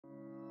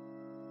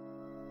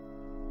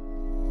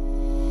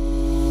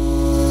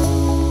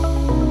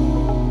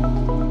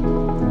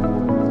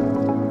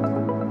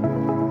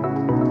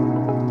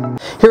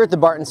Here at the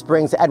Barton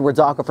Springs Edwards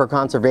Aquifer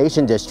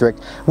Conservation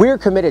District, we are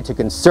committed to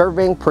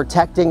conserving,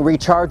 protecting,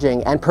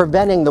 recharging, and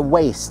preventing the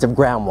waste of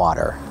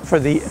groundwater. For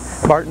the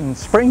Barton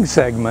Springs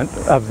segment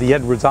of the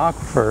Edwards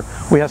Aquifer,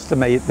 we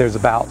estimate there's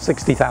about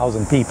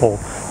 60,000 people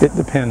that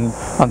depend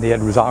on the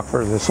Edwards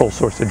Aquifer as the sole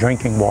source of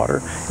drinking water.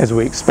 As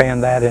we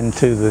expand that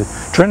into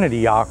the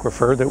Trinity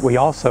Aquifer that we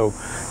also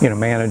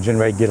manage and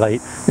regulate,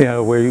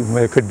 where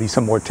there could be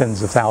some more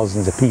tens of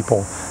thousands of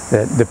people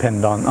that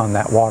depend on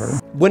that water.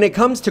 When it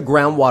comes to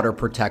groundwater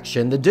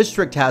protection, the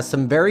district has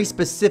some very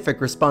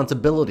specific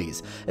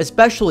responsibilities,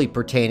 especially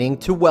pertaining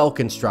to well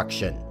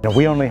construction.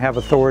 We only have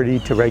authority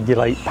to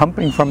regulate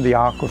pumping from the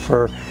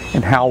aquifer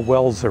and how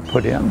wells are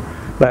put in.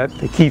 But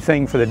the key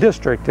thing for the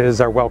district is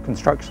our well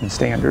construction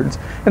standards.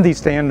 And these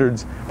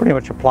standards pretty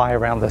much apply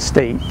around the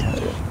state.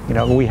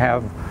 We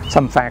have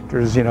some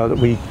factors, that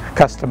we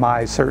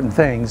customize certain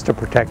things to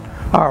protect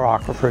our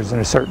aquifers in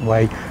a certain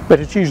way, but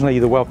it's usually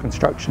the well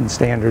construction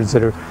standards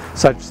that are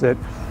such that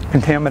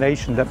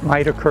contamination that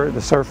might occur at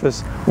the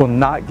surface will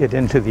not get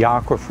into the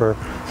aquifer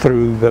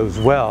through those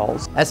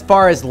wells. As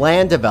far as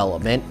land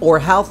development or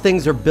how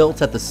things are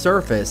built at the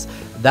surface,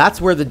 that's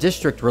where the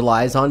district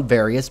relies on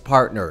various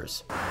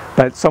partners.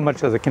 But so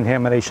much of the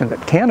contamination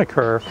that can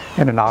occur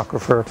in an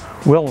aquifer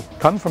will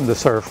come from the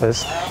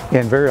surface,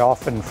 and very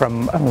often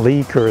from a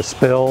leak or a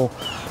spill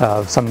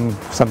of some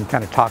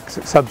kind of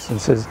toxic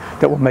substances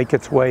that will make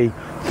its way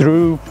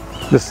through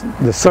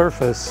the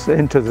surface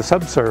into the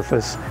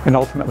subsurface and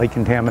ultimately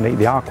contaminate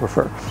the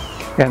aquifer.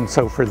 And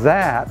so for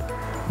that,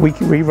 we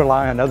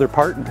rely on other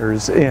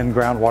partners in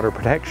groundwater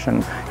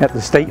protection. At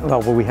the state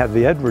level, we have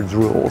the Edwards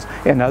rules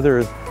and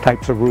other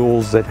types of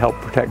rules that help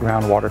protect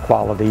groundwater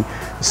quality.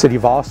 The City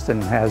of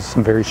Austin has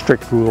some very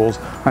strict rules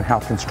on how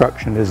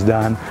construction is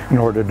done in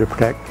order to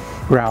protect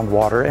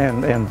groundwater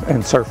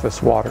and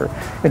surface water.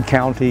 And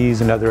counties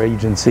and other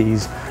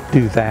agencies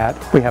do that.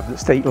 We have the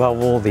state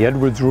level, the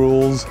Edwards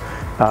rules,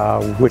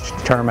 which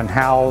determine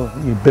how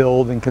you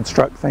build and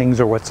construct things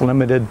or what's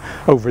limited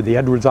over the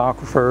Edwards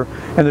Aquifer.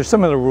 And there's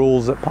similar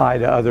rules that apply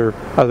to other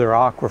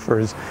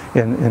aquifers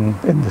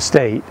in the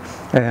state.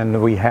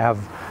 And we have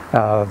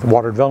the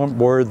Water Development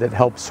Board that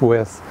helps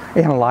with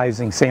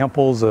analyzing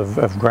samples of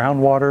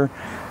groundwater.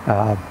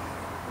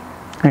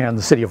 And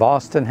the City of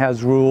Austin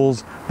has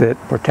rules that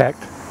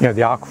protect the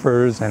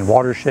aquifers and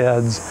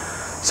watersheds.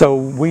 So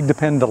we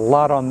depend a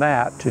lot on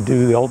that to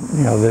do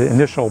the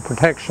initial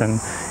protection,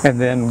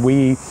 and then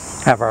we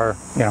have our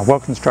well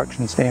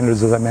construction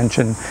standards, as I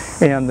mentioned,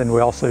 and then we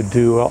also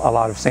do a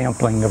lot of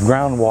sampling of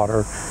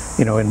groundwater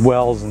in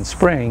wells and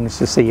springs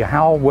to see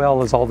how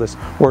well is all this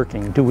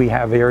working. Do we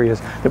have areas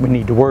that we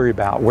need to worry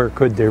about? Where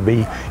could there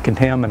be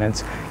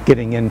contaminants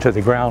getting into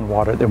the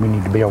groundwater that we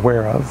need to be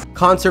aware of?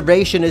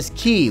 Conservation is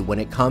key when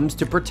it comes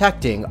to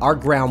protecting our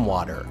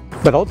groundwater.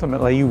 But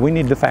ultimately, we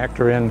need to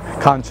factor in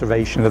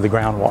conservation of the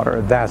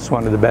groundwater. That's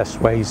one of the best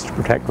ways to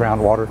protect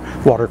groundwater,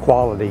 water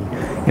quality.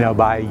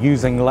 By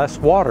using less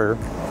water,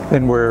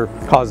 then we're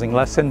causing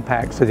less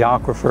impacts to the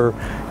aquifer,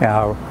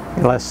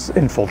 less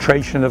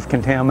infiltration of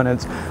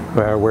contaminants,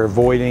 where we're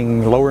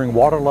lowering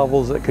water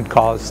levels that could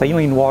cause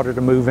saline water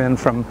to move in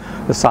from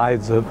the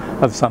sides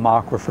of some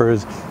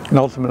aquifers. And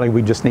ultimately,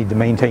 we just need to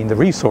maintain the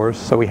resource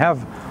so we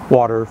have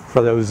water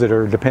for those that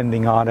are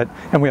depending on it,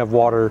 and we have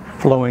water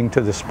flowing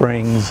to the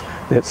springs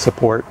that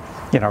support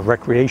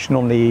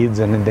recreational needs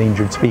and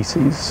endangered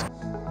species.